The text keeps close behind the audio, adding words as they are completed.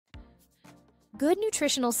Good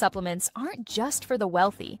nutritional supplements aren't just for the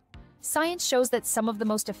wealthy. Science shows that some of the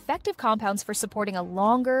most effective compounds for supporting a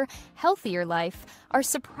longer, healthier life are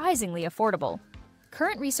surprisingly affordable.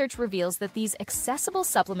 Current research reveals that these accessible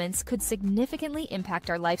supplements could significantly impact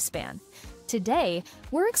our lifespan. Today,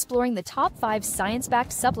 we're exploring the top 5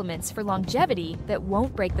 science-backed supplements for longevity that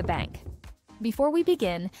won't break the bank. Before we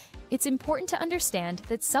begin, it's important to understand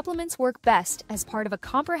that supplements work best as part of a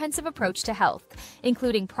comprehensive approach to health,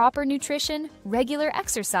 including proper nutrition, regular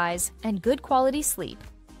exercise, and good quality sleep.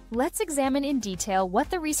 Let's examine in detail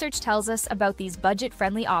what the research tells us about these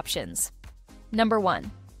budget-friendly options. Number 1.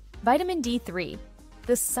 Vitamin D3.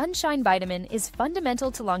 The sunshine vitamin is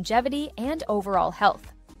fundamental to longevity and overall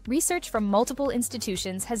health. Research from multiple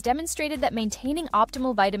institutions has demonstrated that maintaining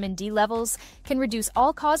optimal vitamin D levels can reduce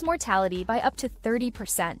all-cause mortality by up to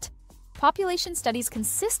 30%. Population studies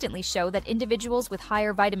consistently show that individuals with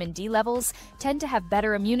higher vitamin D levels tend to have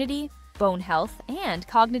better immunity, bone health, and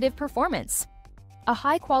cognitive performance. A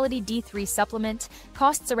high-quality D3 supplement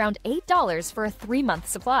costs around $8 for a 3-month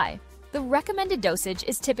supply. The recommended dosage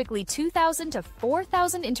is typically 2,000 to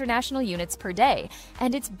 4,000 international units per day,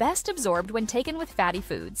 and it's best absorbed when taken with fatty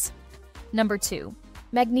foods. Number 2.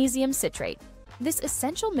 Magnesium Citrate. This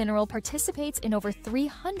essential mineral participates in over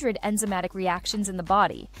 300 enzymatic reactions in the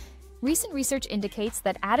body. Recent research indicates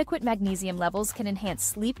that adequate magnesium levels can enhance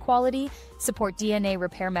sleep quality, support DNA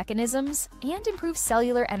repair mechanisms, and improve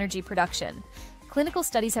cellular energy production. Clinical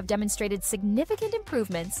studies have demonstrated significant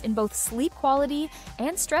improvements in both sleep quality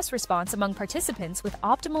and stress response among participants with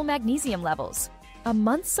optimal magnesium levels. A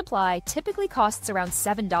month's supply typically costs around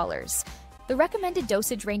 $7. The recommended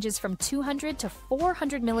dosage ranges from 200 to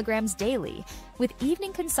 400 milligrams daily, with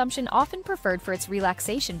evening consumption often preferred for its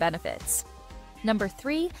relaxation benefits. Number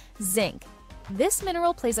 3. Zinc. This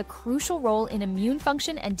mineral plays a crucial role in immune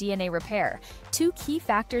function and DNA repair, 2 key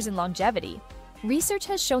factors in longevity. Research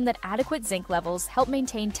has shown that adequate zinc levels help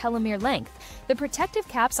maintain telomere length, the protective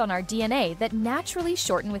caps on our DNA that naturally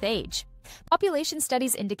shorten with age. Population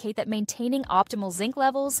studies indicate that maintaining optimal zinc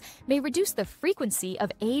levels may reduce the frequency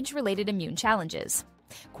of age-related immune challenges.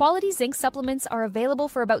 Quality zinc supplements are available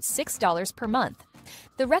for about $6 per month.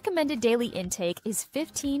 The recommended daily intake is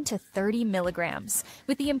 15 to 30 milligrams,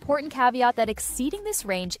 with the important caveat that exceeding this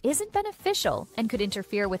range isn't beneficial and could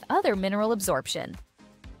interfere with other mineral absorption.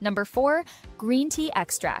 Number 4. Green tea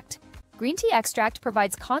extract. Green tea extract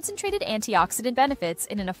provides concentrated antioxidant benefits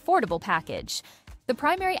in an affordable package. The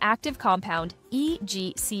primary active compound,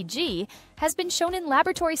 EGCG, has been shown in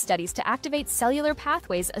laboratory studies to activate cellular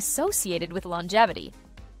pathways associated with longevity.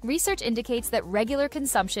 Research indicates that regular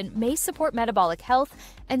consumption may support metabolic health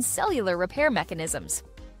and cellular repair mechanisms.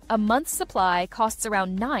 A month's supply costs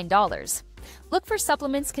around $9. Look for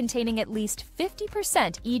supplements containing at least 50%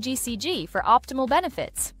 EGCG for optimal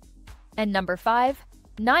benefits. And number 5.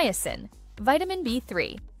 Niacin, vitamin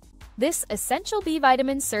B3. This essential B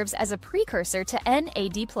vitamin serves as a precursor to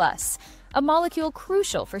NAD+, a molecule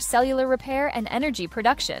crucial for cellular repair and energy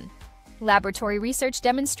production. Laboratory research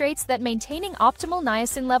demonstrates that maintaining optimal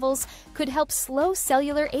niacin levels could help slow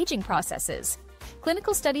cellular aging processes.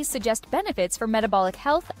 Clinical studies suggest benefits for metabolic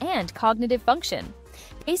health and cognitive function.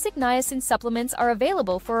 Basic niacin supplements are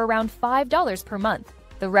available for around $5 per month.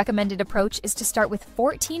 The recommended approach is to start with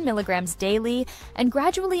 14 milligrams daily and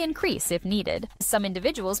gradually increase if needed. Some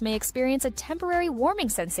individuals may experience a temporary warming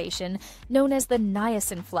sensation known as the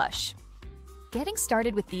niacin flush. Getting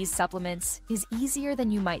started with these supplements is easier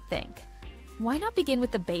than you might think. Why not begin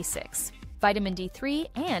with the basics, vitamin D3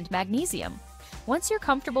 and magnesium? Once you're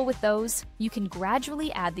comfortable with those, you can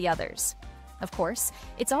gradually add the others. Of course,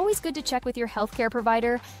 it's always good to check with your healthcare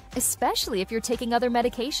provider, especially if you're taking other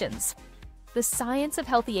medications. The science of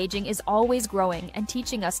healthy aging is always growing and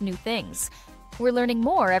teaching us new things. We're learning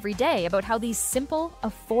more every day about how these simple,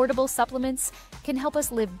 affordable supplements can help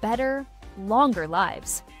us live better, longer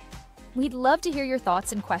lives. We'd love to hear your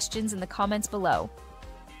thoughts and questions in the comments below.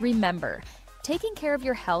 Remember, taking care of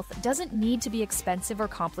your health doesn't need to be expensive or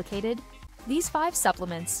complicated. These 5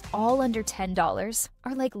 supplements, all under $10,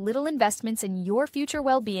 are like little investments in your future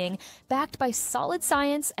well-being, backed by solid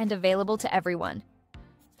science and available to everyone.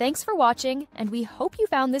 Thanks for watching, and we hope you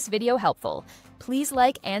found this video helpful. Please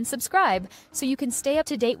like and subscribe so you can stay up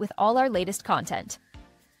to date with all our latest content.